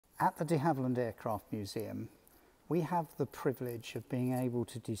At the de Havilland Aircraft Museum, we have the privilege of being able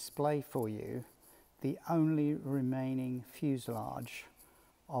to display for you the only remaining fuselage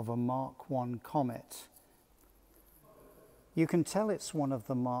of a Mark I Comet. You can tell it's one of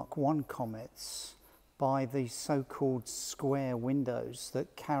the Mark I Comets by the so-called square windows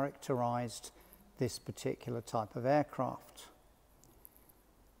that characterized this particular type of aircraft.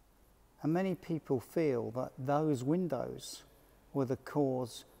 And many people feel that those windows were the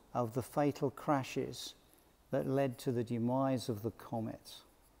cause of the fatal crashes that led to the demise of the comet.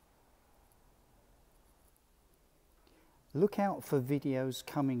 Look out for videos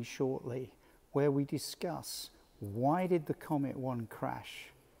coming shortly where we discuss why did the Comet 1 crash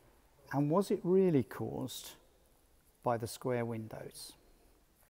and was it really caused by the square windows?